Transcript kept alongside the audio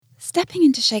Stepping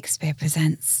into Shakespeare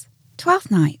presents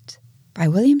Twelfth Night by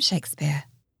William Shakespeare.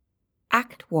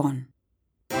 Act 1.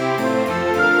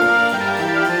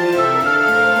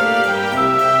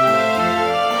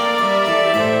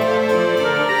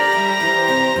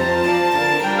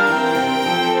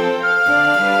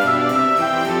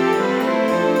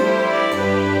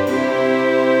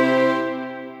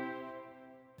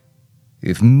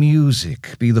 If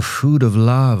music be the food of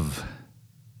love,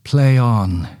 play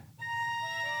on.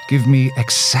 Give me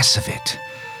excess of it,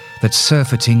 that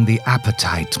surfeiting the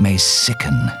appetite may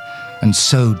sicken, and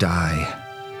so die.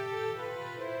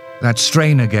 That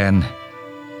strain again,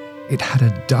 it had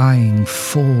a dying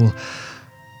fall.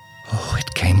 Oh,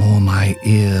 it came o'er my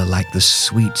ear like the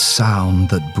sweet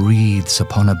sound that breathes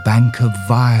upon a bank of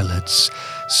violets,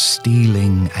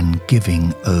 stealing and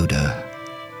giving odour.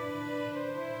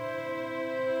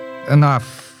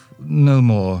 Enough, no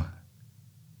more.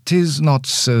 'Tis not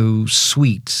so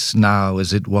sweet now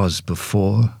as it was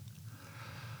before.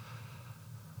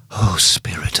 O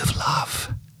spirit of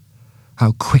love,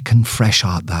 how quick and fresh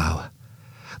art thou,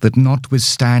 that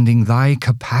notwithstanding thy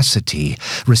capacity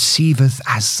receiveth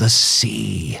as the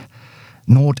sea.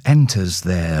 Naught enters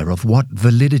there of what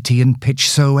validity and pitch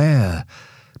soe'er,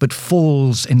 but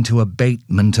falls into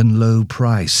abatement and low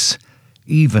price,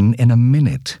 even in a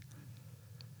minute.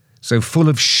 So full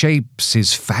of shapes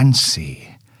is fancy,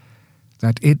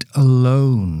 that it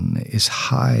alone is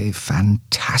high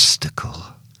fantastical.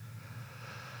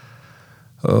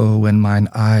 Oh, when mine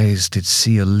eyes did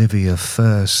see Olivia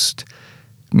first,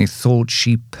 methought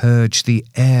she purged the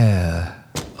air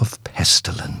of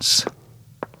pestilence.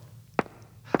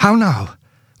 How now?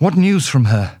 What news from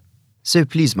her? So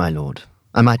please, my lord,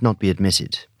 I might not be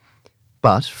admitted.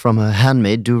 But from her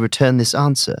handmaid do return this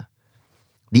answer.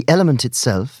 The element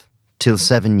itself, till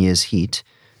 7 years' heat,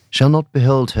 shall not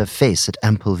behold her face at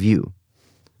ample view.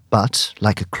 But,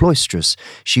 like a cloistress,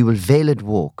 she will veiled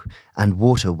walk, and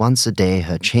water once a day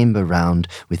her chamber round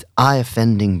with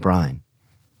eye-offending brine.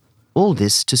 All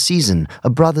this to season a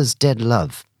brother's dead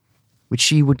love, which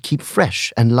she would keep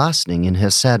fresh and lasting in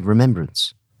her sad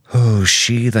remembrance. Oh,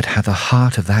 she that hath a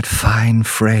heart of that fine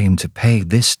frame to pay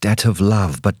this debt of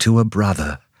love but to a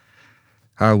brother,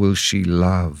 how will she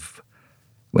love,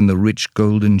 when the rich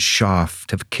golden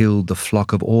shaft have killed the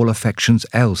flock of all affections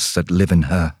else that live in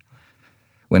her,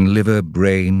 when liver,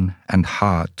 brain, and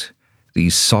heart,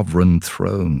 these sovereign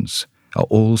thrones, are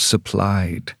all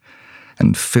supplied,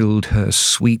 and filled her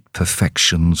sweet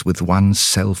perfections with one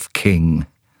self-king.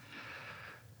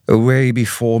 Away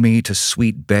before me to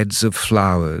sweet beds of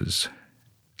flowers,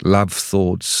 love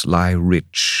thoughts lie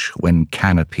rich when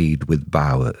canopied with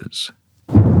bowers.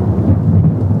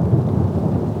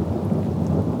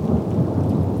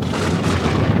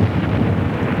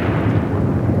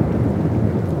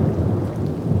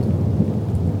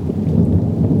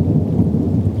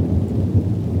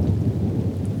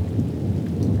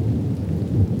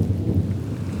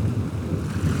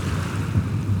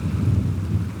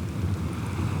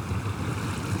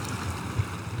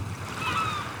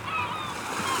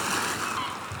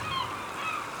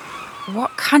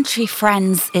 What country,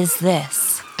 friends, is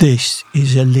this? This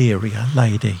is Illyria,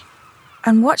 lady.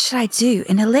 And what should I do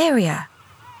in Illyria?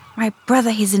 My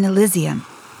brother is in Elysium.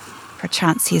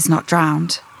 Perchance he is not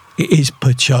drowned. It is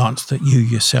perchance that you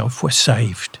yourself were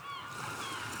saved.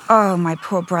 Oh, my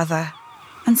poor brother.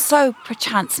 And so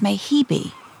perchance may he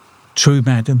be. True,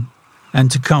 madam.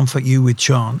 And to comfort you with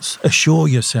chance, assure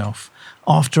yourself,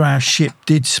 after our ship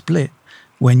did split,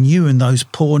 when you and those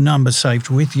poor numbers saved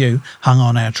with you hung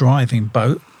on our driving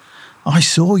boat, I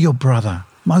saw your brother,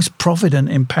 most provident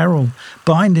in peril,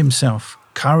 bind himself,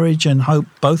 courage and hope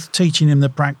both teaching him the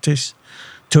practice,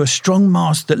 to a strong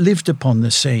mast that lived upon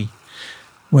the sea,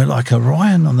 where like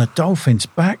Orion on the dolphin's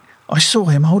back, I saw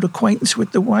him hold acquaintance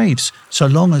with the waves, so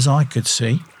long as I could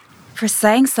see. For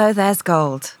saying so there's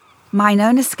gold. Mine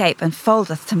own escape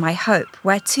unfoldeth to my hope,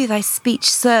 whereto thy speech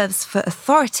serves for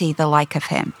authority the like of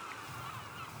him.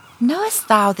 Knowest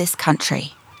thou this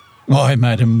country? Ay,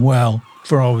 madam, well,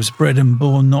 for I was bred and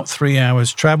born not 3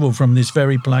 hours' travel from this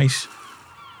very place.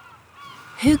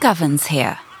 Who governs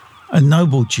here? A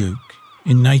noble duke,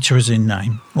 in nature as in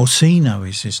name. Orsino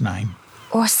is his name.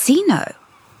 Orsino?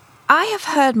 I have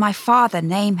heard my father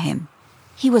name him.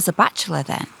 He was a bachelor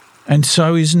then. And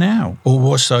so is now, or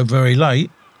was so very late,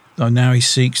 though now he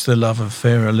seeks the love of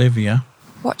fair Olivia.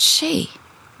 What's she?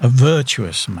 A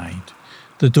virtuous maid,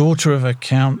 the daughter of a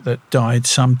count that died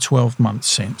some 12 months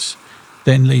since,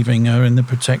 then leaving her in the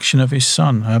protection of his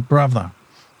son, her brother,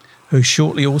 who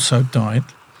shortly also died,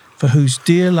 for whose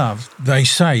dear love, they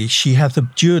say, she hath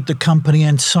abjured the company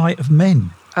and sight of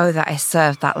men. Oh, that I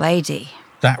served that lady.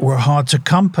 That were hard to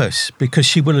compass, because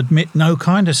she will admit no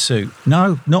kind of suit.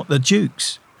 No, not the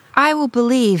Duke's. I will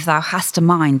believe thou hast a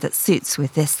mind that suits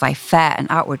with this thy fair and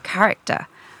outward character.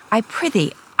 I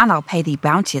prithee, and I'll pay thee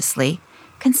bounteously,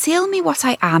 conceal me what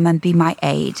I am and be my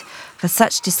aid, for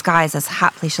such disguise as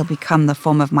haply shall become the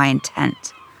form of my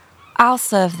intent. I'll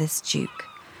serve this Duke.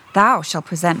 Thou shalt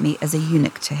present me as a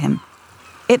eunuch to him.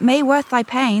 It may worth thy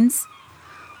pains.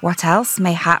 What else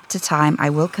may hap to time I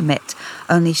will commit,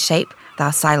 only shape thou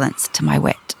silence to my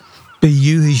wit. Be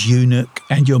you his eunuch,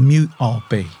 and your mute I'll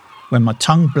be. When my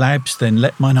tongue blabs, then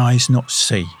let mine eyes not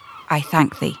see. I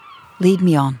thank thee. Lead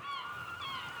me on.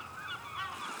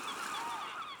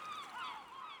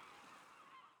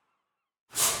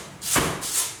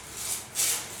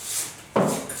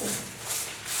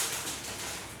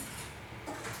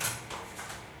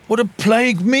 What a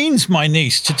plague means my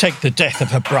niece to take the death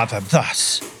of her brother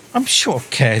thus? I'm sure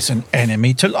care's an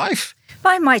enemy to life.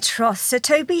 By my troth, Sir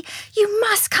Toby, you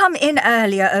must come in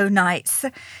earlier o' nights.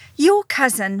 Your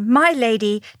cousin, my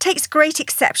lady, takes great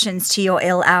exceptions to your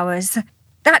ill hours.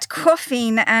 That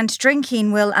quaffing and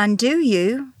drinking will undo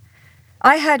you.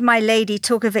 I heard my lady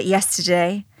talk of it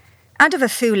yesterday, and of a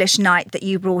foolish knight that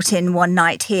you brought in one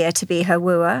night here to be her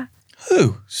wooer.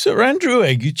 Who? Sir Andrew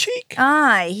Aguecheek?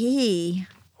 Aye, he.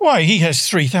 Why, he has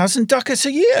 3,000 ducats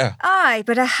a year. Aye,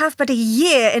 but I have but a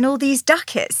year in all these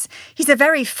ducats. He's a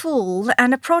very fool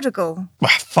and a prodigal. Well,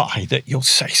 fie that you'll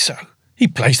say so. He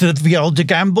plays the Viola de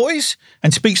Gamboys,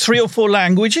 and speaks 3 or 4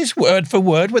 languages, word for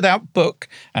word, without book,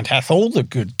 and hath all the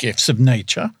good gifts of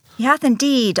nature. He hath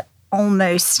indeed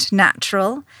almost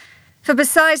natural. For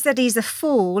besides that he's a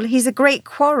fool, he's a great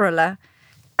quarreller.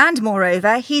 And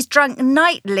moreover, he's drunk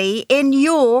nightly in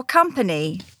your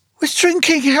company. Was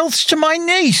drinking healths to my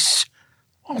niece.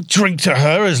 I'll drink to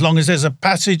her as long as there's a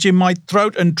passage in my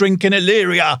throat and drink in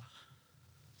Illyria.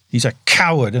 He's a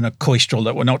coward and a coistrel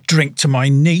that will not drink to my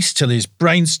niece till his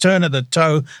brains turn at the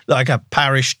toe like a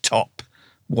parish top.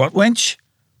 What, wench?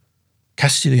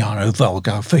 Castellano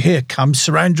vulgo, for here comes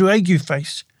Sir Andrew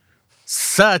Agueface.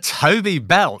 Sir Toby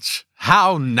Belch.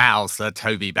 How now, Sir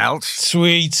Toby Belch?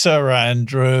 Sweet Sir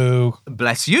Andrew.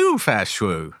 Bless you, fair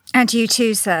shrew. And you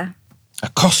too, sir.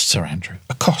 Accost, Sir Andrew,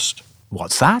 accost.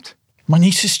 What's that? My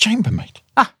niece's chambermaid.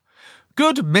 Ah,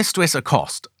 good Mistress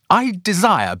Accost. I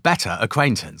desire better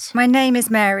acquaintance. My name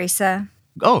is Mary, sir.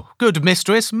 Oh, good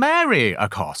Mistress Mary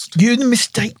Accost. You the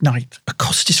mistake, knight.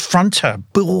 Accost is front her,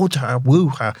 board her, woo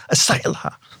her, assail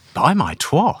her. By my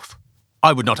troth,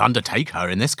 I would not undertake her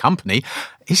in this company.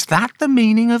 Is that the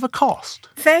meaning of accost?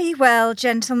 Fare ye well,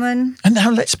 gentlemen. And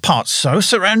now let's part so,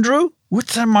 Sir Andrew. Would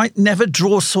thou might never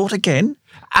draw sword again?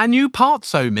 An you part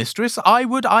so, mistress, I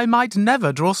would I might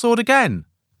never draw sword again.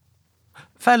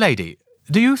 Fair lady,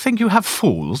 do you think you have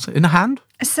fools in hand?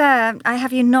 Sir, I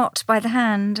have you not by the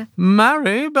hand.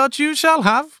 Marry, but you shall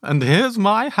have, and here's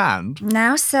my hand.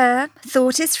 Now, sir,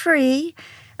 thought is free.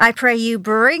 I pray you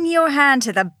bring your hand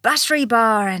to the buttery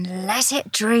bar and let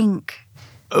it drink.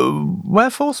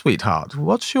 Wherefore, sweetheart?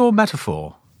 What's your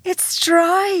metaphor? It's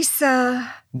dry,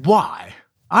 sir. Why,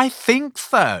 I think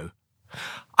so.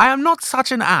 I am not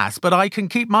such an ass, but I can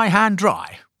keep my hand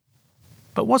dry.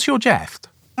 But what's your jest?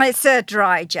 It's a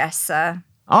dry jest, sir.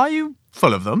 Are you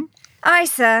full of them? Aye,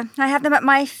 sir, I have them at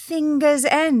my fingers'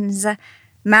 ends.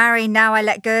 Marry, now I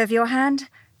let go of your hand,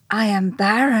 I am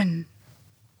barren.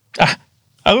 Ah,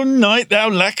 oh, knight, thou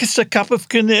lackest a cup of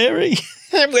canary.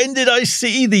 When did I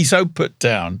see thee so put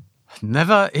down?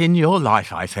 Never in your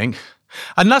life, I think.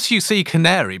 Unless you see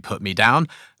canary put me down,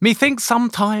 methinks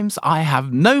sometimes I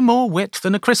have no more wit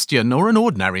than a Christian or an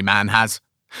ordinary man has.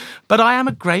 But I am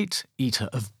a great eater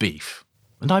of beef,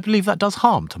 and I believe that does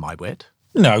harm to my wit.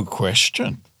 No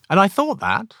question. And I thought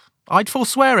that. I'd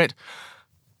forswear it.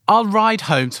 I'll ride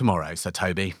home tomorrow, Sir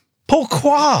Toby.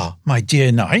 Pourquoi, my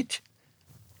dear knight?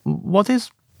 What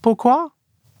is pourquoi?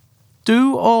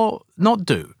 Do or not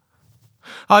do?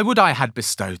 I would I had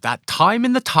bestowed that time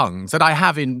in the tongues that I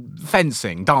have in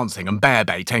fencing, dancing, and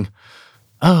bear-baiting.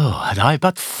 Oh, had I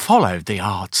but followed the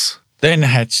arts. Then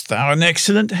hadst thou an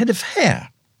excellent head of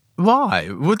hair. Why,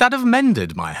 would that have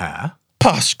mended my hair?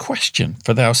 Past question,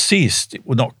 for thou seest it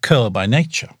will not curl by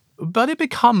nature. But it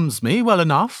becomes me well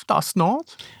enough, does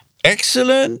not?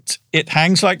 Excellent. It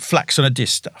hangs like flax on a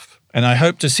distaff, and I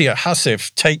hope to see a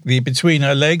hussif take thee between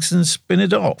her legs and spin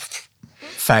it off.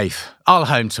 Faith, I'll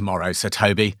home tomorrow, Sir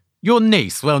Toby. Your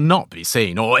niece will not be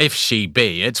seen, or if she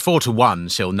be, it's 4 to 1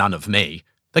 she'll none of me.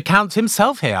 The Count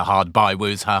himself here hard by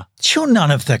woos her. She'll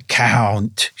none of the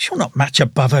Count. She'll not match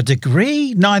above her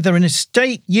degree, neither in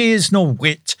estate, years, nor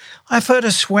wit. I've heard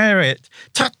her swear it.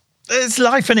 Tut, there's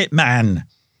life in it, man.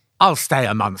 I'll stay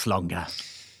a month longer.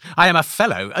 I am a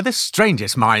fellow of the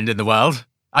strangest mind in the world.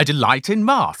 I delight in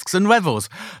masks and revels,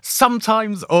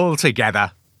 sometimes all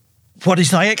together. What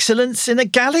is thy excellence in a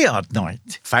galliard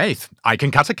night? Faith, I can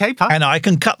cut a caper. And I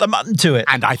can cut the mutton to it.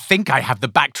 And I think I have the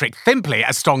back trick simply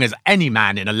as strong as any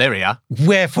man in Illyria.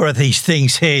 Wherefore are these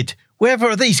things hid?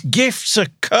 Wherefore are these gifts a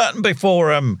curtain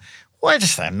before 'em? Why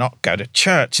dost thou not go to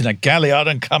church in a galliard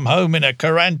and come home in a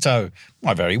coranto?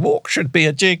 My very walk should be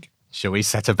a jig. Shall we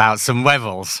set about some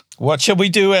revels? What shall we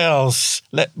do else?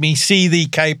 Let me see thee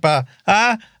caper.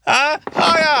 Higher!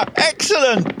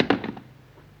 Excellent!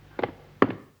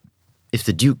 If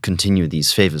the Duke continue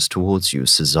these favours towards you,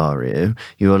 Cesario,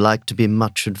 you are like to be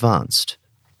much advanced.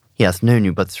 He hath known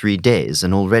you but 3 days,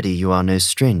 and already you are no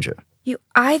stranger. You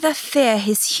either fear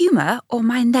his humour or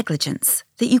my negligence,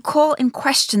 that you call in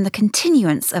question the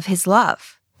continuance of his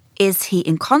love. Is he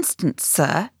inconstant,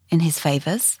 sir, in his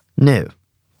favours? No,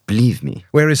 believe me.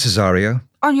 Where is Cesario?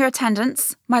 On your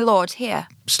attendance, my lord, here.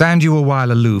 Stand you a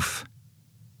while aloof.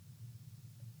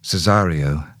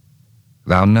 Cesario,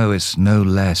 thou knowest no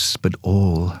less, but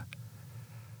all.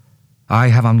 I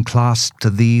have unclasped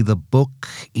to thee the book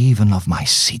even of my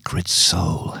secret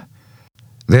soul.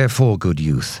 Therefore, good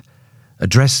youth,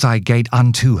 address thy gate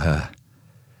unto her.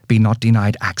 Be not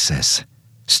denied access.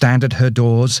 Stand at her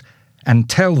doors, and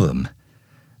tell them,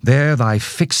 there thy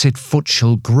fixed foot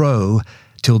shall grow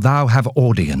till thou have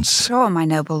audience. Sure, my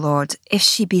noble lord, if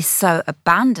she be so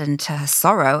abandoned to her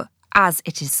sorrow, as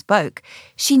it is spoke,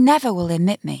 she never will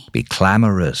admit me. Be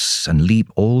clamorous, and leap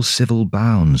all civil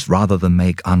bounds, rather than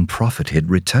make unprofited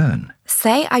return.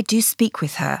 Say I do speak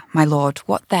with her, my lord,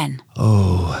 what then?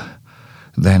 Oh,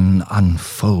 then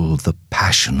unfold the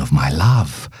passion of my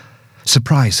love.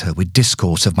 Surprise her with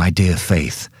discourse of my dear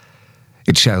faith.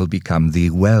 It shall become thee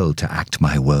well to act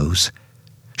my woes.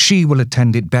 She will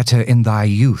attend it better in thy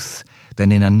youth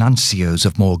than in a nuncio's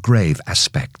of more grave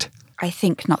aspect. I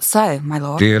think not so, my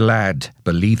lord. Dear lad,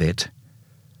 believe it,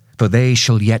 for they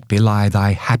shall yet belie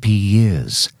thy happy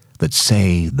years that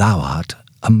say thou art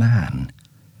a man.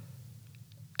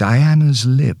 Diana's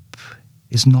lip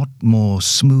is not more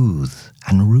smooth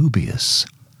and rubious.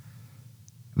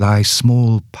 Thy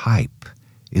small pipe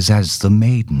is as the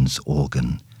maiden's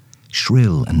organ,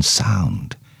 shrill and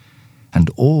sound, and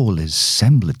all is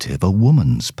semblative a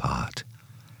woman's part.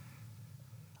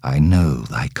 I know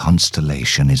thy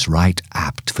constellation is right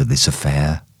apt for this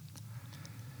affair.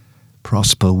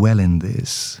 Prosper well in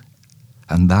this,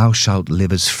 and thou shalt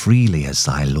live as freely as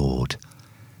thy lord,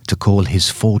 to call his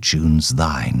fortunes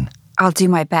thine. I'll do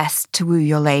my best to woo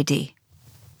your lady.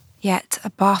 Yet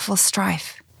a barful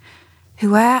strife.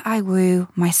 Whoe'er I woo,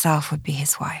 myself would be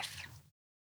his wife.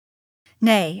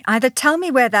 Nay, either tell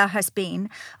me where thou hast been,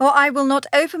 or I will not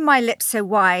open my lips so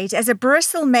wide as a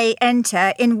bristle may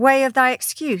enter in way of thy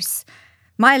excuse.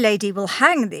 My lady will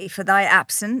hang thee for thy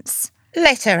absence.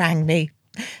 Let her hang me.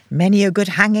 Many a good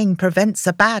hanging prevents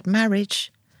a bad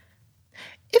marriage.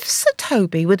 If Sir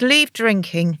Toby would leave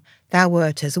drinking, thou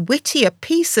wert as witty a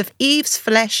piece of Eve's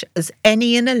flesh as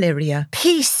any in Illyria.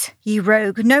 Peace, ye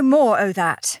rogue, no more o'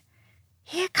 that.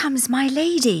 Here comes my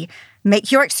lady.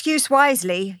 Make your excuse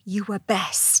wisely, you were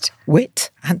best. Wit,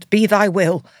 and be thy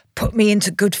will, put me into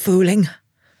good fooling.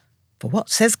 For what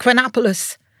says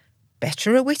Quinapolis?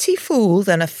 Better a witty fool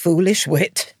than a foolish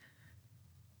wit.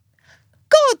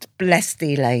 God bless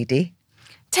thee, lady.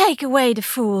 Take away the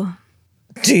fool.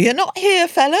 Do you not hear,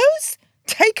 fellows?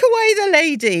 Take away the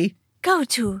lady. Go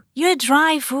to, you're a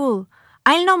dry fool.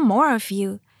 I'll know more of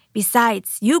you.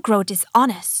 Besides, you grow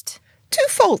dishonest. 2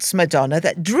 faults, Madonna,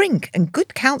 that drink and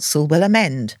good counsel will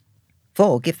amend.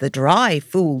 For give the dry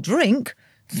fool drink,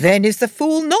 then is the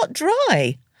fool not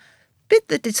dry. Bid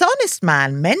the dishonest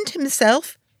man mend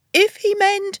himself. If he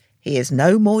mend, he is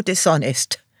no more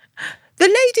dishonest. The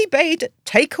lady bade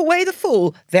take away the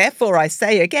fool, therefore I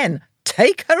say again,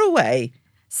 take her away.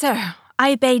 Sir,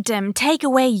 I bade them take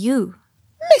away you.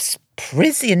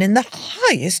 Misprision in the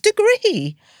highest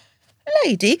degree.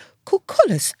 Lady,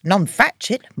 cucullus non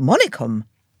facit monicum.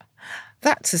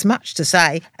 That's as much to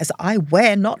say as I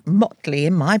wear not motley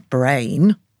in my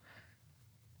brain.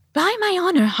 By my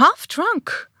honour, half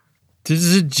drunk.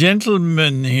 'Tis a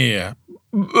gentleman here.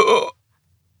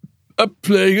 A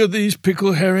plague of these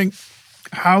pickle herring.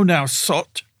 How now,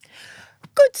 sot?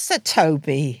 Good Sir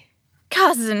Toby.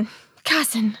 Cousin,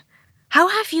 how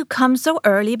have you come so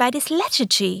early by this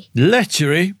lechergy?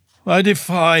 Lechery? I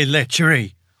defy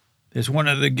lechery. There's one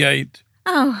at the gate.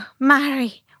 Oh,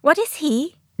 marry, what is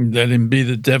he? Let him be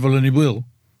the devil and he will.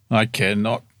 I care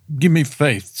not. Give me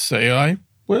faith, say I.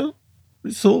 Well,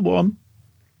 it's all one.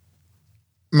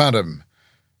 Madam,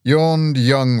 yon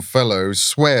young fellow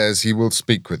swears he will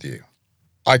speak with you.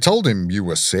 I told him you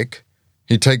were sick.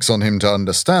 He takes on him to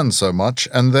understand so much,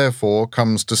 and therefore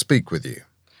comes to speak with you.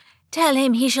 Tell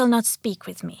him he shall not speak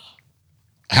with me.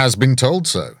 Has been told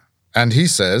so, and he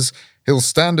says he'll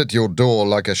stand at your door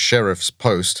like a sheriff's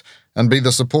post and be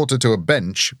the supporter to a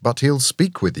bench, but he'll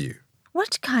speak with you.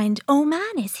 What kind o'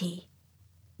 man is he?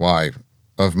 Why,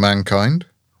 of mankind?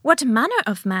 What manner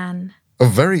of man? A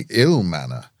very ill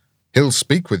manner. He'll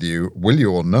speak with you, will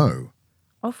you or no.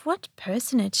 Of what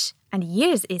personage and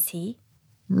years is he?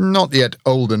 Not yet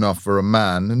old enough for a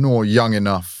man, nor young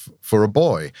enough for a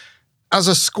boy, as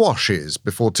a squash is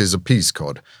before 'tis a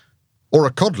peascod, or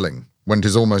a codling when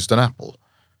 'tis almost an apple.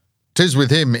 'Tis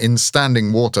with him in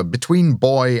standing water between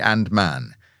boy and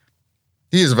man.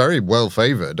 He is very well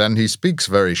favoured, and he speaks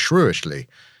very shrewishly.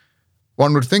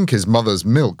 One would think his mother's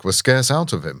milk was scarce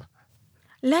out of him.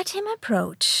 Let him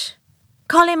approach.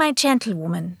 Call him my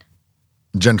gentlewoman.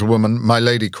 Gentlewoman, my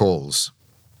lady calls.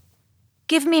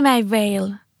 Give me my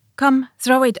veil. Come,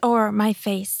 throw it o'er my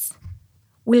face.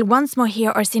 We'll once more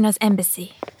hear Orsino's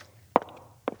embassy.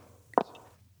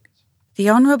 The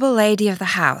Honourable Lady of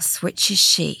the House, which is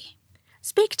she?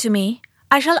 Speak to me.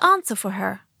 I shall answer for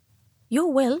her. You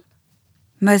will.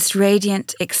 Most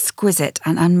radiant, exquisite,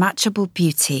 and unmatchable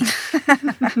beauty.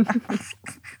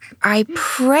 I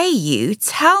pray you,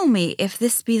 tell me if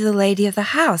this be the lady of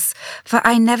the house, for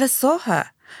I never saw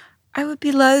her. I would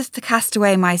be loath to cast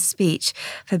away my speech,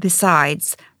 for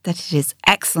besides that it is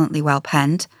excellently well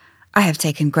penned, I have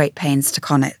taken great pains to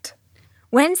con it.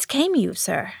 Whence came you,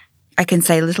 sir? I can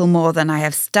say little more than I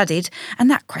have studied, and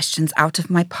that question's out of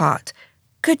my part.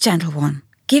 Good gentleone,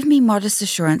 give me modest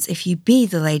assurance if you be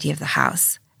the lady of the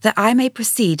house, that I may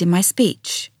proceed in my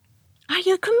speech. Are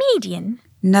you a comedian?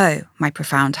 No, my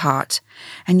profound heart,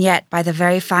 and yet by the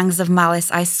very fangs of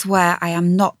malice I swear I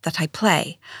am not that I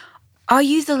play. Are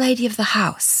you the lady of the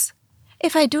house?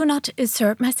 If I do not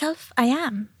usurp myself, I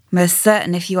am. Most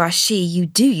certain if you are she, you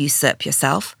do usurp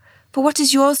yourself, for what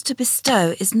is yours to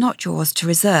bestow is not yours to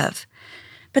reserve.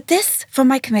 But this, for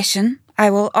my commission, I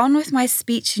will on with my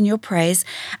speech in your praise,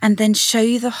 and then show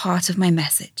you the heart of my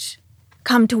message.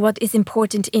 Come to what is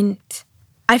important in it.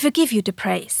 I forgive you the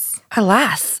praise.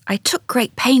 Alas, I took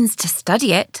great pains to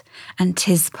study it, and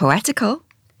 'tis poetical.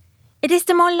 It is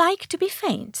the more like to be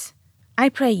faint. I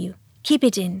pray you, keep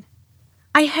it in.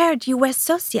 I heard you were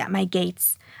saucy at my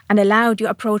gates, and allowed your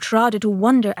approach rather to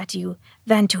wonder at you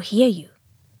than to hear you.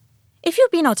 If you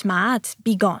be not mad,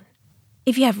 be gone.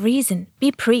 If you have reason,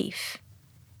 be brief.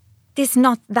 'Tis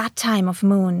not that time of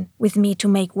moon with me to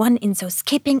make one in so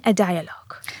skipping a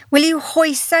dialogue. Will you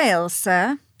hoist sail,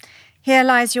 sir? Here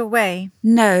lies your way.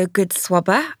 No, good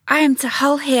swabber, I am to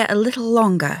hull here a little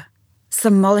longer.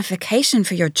 Some mollification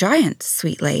for your giant,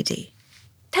 sweet lady.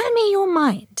 Tell me your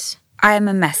mind. I am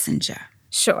a messenger.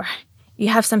 Sure, you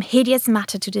have some hideous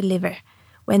matter to deliver,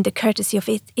 when the courtesy of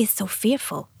it is so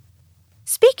fearful.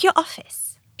 Speak your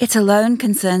office. It alone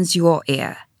concerns your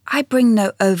ear. I bring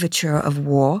no overture of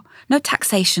war, no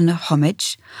taxation of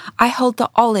homage. I hold the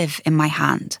olive in my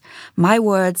hand. My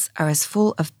words are as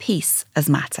full of peace as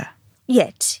matter.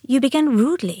 Yet you began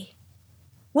rudely.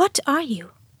 What are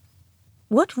you?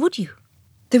 What would you?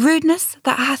 The rudeness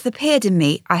that hath appeared in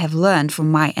me I have learned from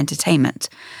my entertainment.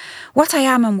 What I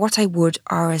am and what I would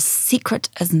are as secret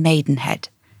as maidenhead.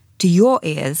 To your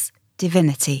ears,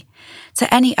 divinity.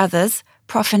 To any others,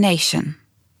 profanation.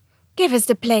 Give us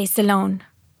the place alone.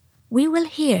 We will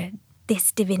hear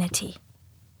this divinity.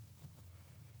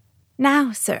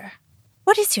 Now, sir,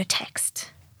 what is your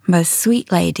text? Most sweet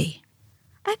lady.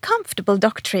 A comfortable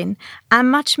doctrine,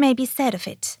 and much may be said of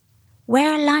it.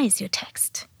 Where lies your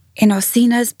text? In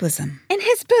Orsino's bosom. In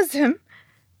his bosom?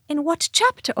 In what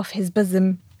chapter of his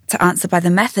bosom? To answer by the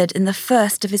method, in the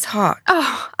first of his heart.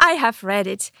 Oh, I have read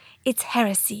it. It's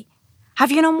heresy.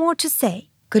 Have you no more to say?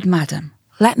 Good madam,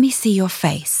 let me see your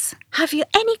face. Have you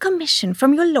any commission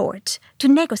from your lord to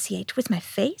negotiate with my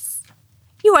face?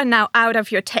 You are now out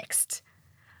of your text.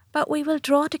 But we will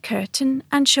draw the curtain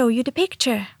and show you the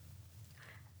picture.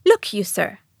 Look you,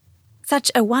 sir. Such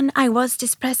a one I was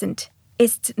this present.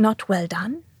 Is't not well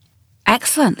done?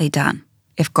 Excellently done,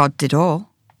 if God did all.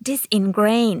 'Tis in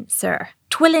grain, sir.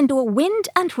 'Twill endure wind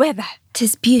and weather.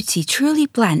 'Tis beauty truly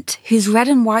blent, whose red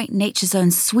and white nature's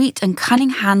own sweet and cunning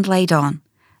hand laid on.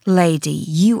 Lady,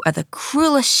 you are the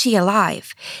cruellest she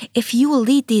alive, if you will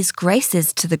lead these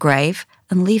graces to the grave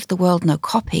and leave the world no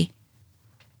copy.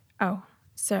 Oh,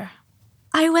 sir,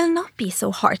 I will not be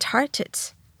so hard-hearted.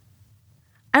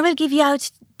 I will give you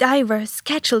out divers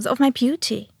sketches of my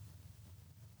beauty.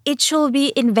 It shall be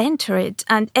inventoried,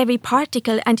 and every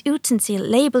particle and utensil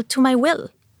labelled to my will,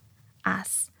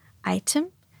 as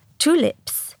item,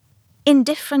 tulips,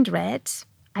 indifferent red,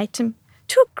 Item,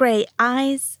 2 grey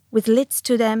eyes with lids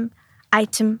to them.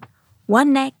 Item,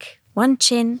 1 neck, 1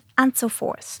 chin, and so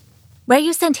forth. Were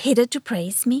you sent hither to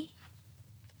praise me?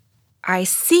 I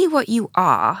see what you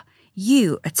are.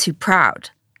 You are too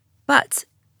proud. But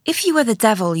if you were the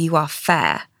devil, you are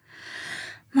fair.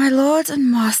 My lord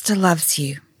and master loves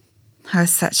you. How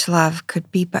such love could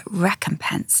be but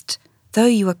recompensed, though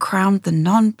you were crowned the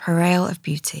nonpareil of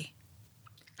beauty.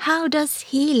 How does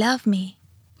he love me?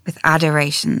 With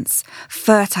adorations,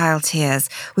 fertile tears,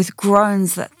 with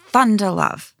groans that thunder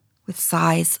love, with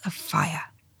sighs of fire.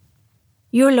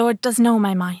 Your lord does know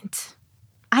my mind.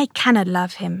 I cannot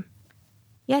love him.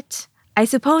 Yet I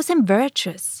suppose him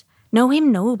virtuous, know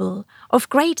him noble, of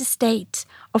great estate,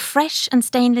 of fresh and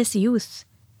stainless youth,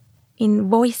 in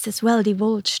voices well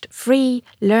divulged, free,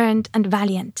 learned, and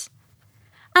valiant,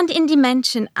 and in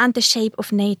dimension and the shape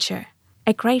of nature,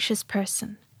 a gracious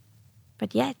person.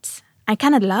 But yet I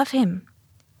cannot love him.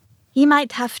 He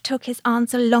might have took his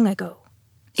answer long ago.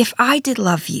 If I did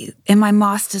love you in my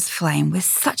master's flame with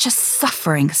such a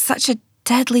suffering, such a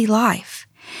deadly life,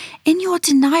 in your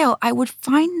denial I would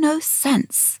find no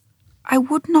sense. I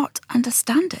would not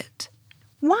understand it.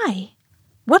 Why?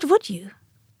 What would you?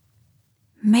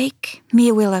 Make me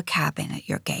a willow cabin at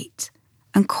your gate,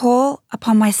 and call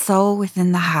upon my soul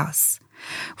within the house.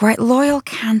 Write loyal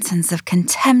cantons of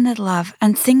contemned love,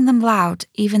 and sing them loud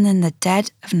even in the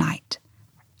dead of night.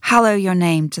 Hallow your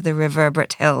name to the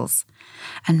reverberate hills,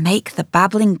 and make the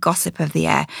babbling gossip of the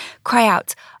air cry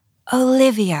out,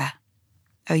 Olivia!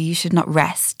 Oh, you should not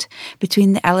rest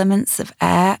between the elements of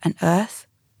air and earth,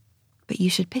 but you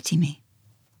should pity me.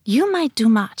 You might do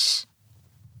much.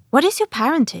 What is your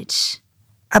parentage?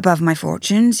 Above my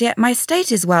fortunes, yet my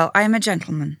state is well. I am a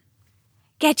gentleman.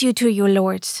 Get you to your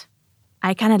lord.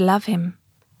 I cannot love him.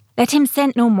 Let him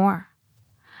send no more.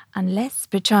 Unless,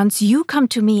 perchance, you come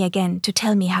to me again to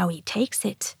tell me how he takes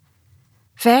it.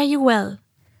 Fare you well.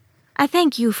 I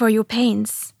thank you for your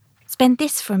pains. Spend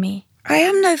this for me. I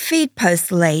am no feed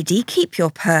post, lady. Keep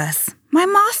your purse. My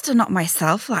master, not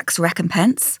myself, lacks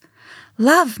recompense.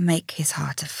 Love make his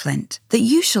heart of flint, that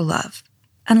you shall love,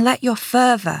 and let your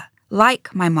fervour,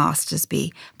 like my master's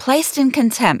be, placed in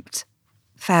contempt.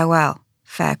 Farewell,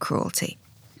 fair cruelty.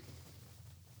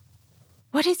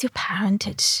 What is your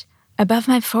parentage? Above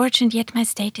my fortune, yet my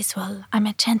state is well. I'm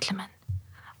a gentleman.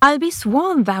 I'll be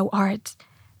sworn thou art.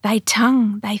 Thy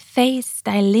tongue, thy face,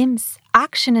 thy limbs,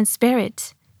 action and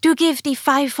spirit, do give thee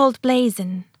fivefold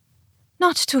blazon.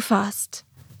 Not too fast.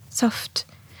 Soft,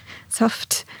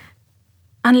 soft.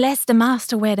 Unless the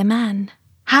master were the man.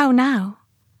 How now?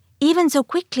 Even so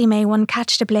quickly may one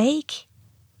catch the plague?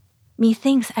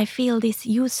 Methinks I feel this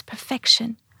youth's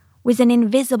perfection, with an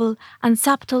invisible and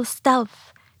subtle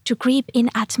stealth to creep in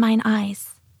at mine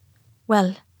eyes.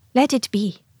 Well, let it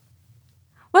be.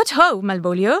 What ho,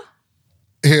 Malvolio?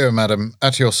 Here, madam,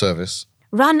 at your service.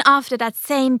 Run after that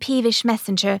same peevish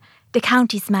messenger, the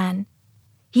county's man.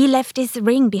 He left his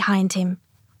ring behind him.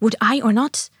 Would I or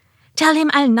not? Tell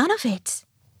him I'll none of it.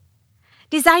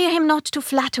 Desire him not to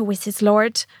flatter with his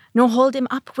lord, nor hold him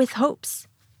up with hopes.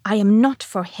 I am not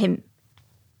for him.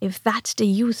 If that the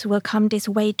youth will come this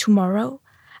way tomorrow,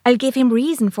 I'll give him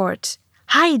reason for it.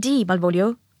 Hie thee,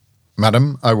 Malvolio.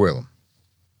 Madam, I will.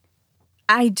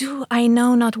 I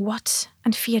know not what,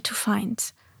 and fear to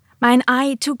find. Mine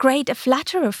eye too great a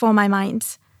flatterer for my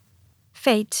mind.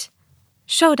 Fate,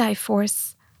 show thy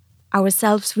force.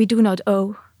 Ourselves we do not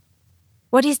owe.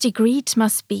 What is decreed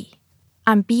must be,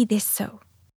 and be this so.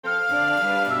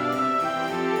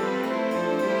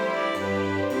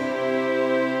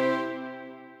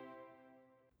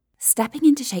 Stepping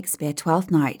into Shakespeare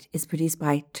Twelfth Night is produced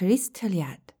by Therese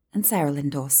Theurillat and Lynn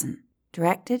Dawson.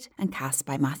 Directed and cast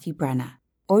by Matthew Brenher.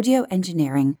 Audio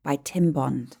engineering by Tim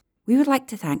Bond. We would like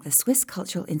to thank the Swiss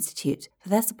Cultural Institute for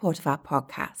their support of our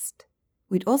podcast.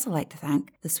 We'd also like to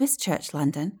thank the Swiss Church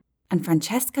London and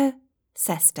Francesco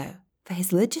Sesto for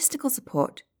his logistical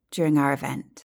support during our event.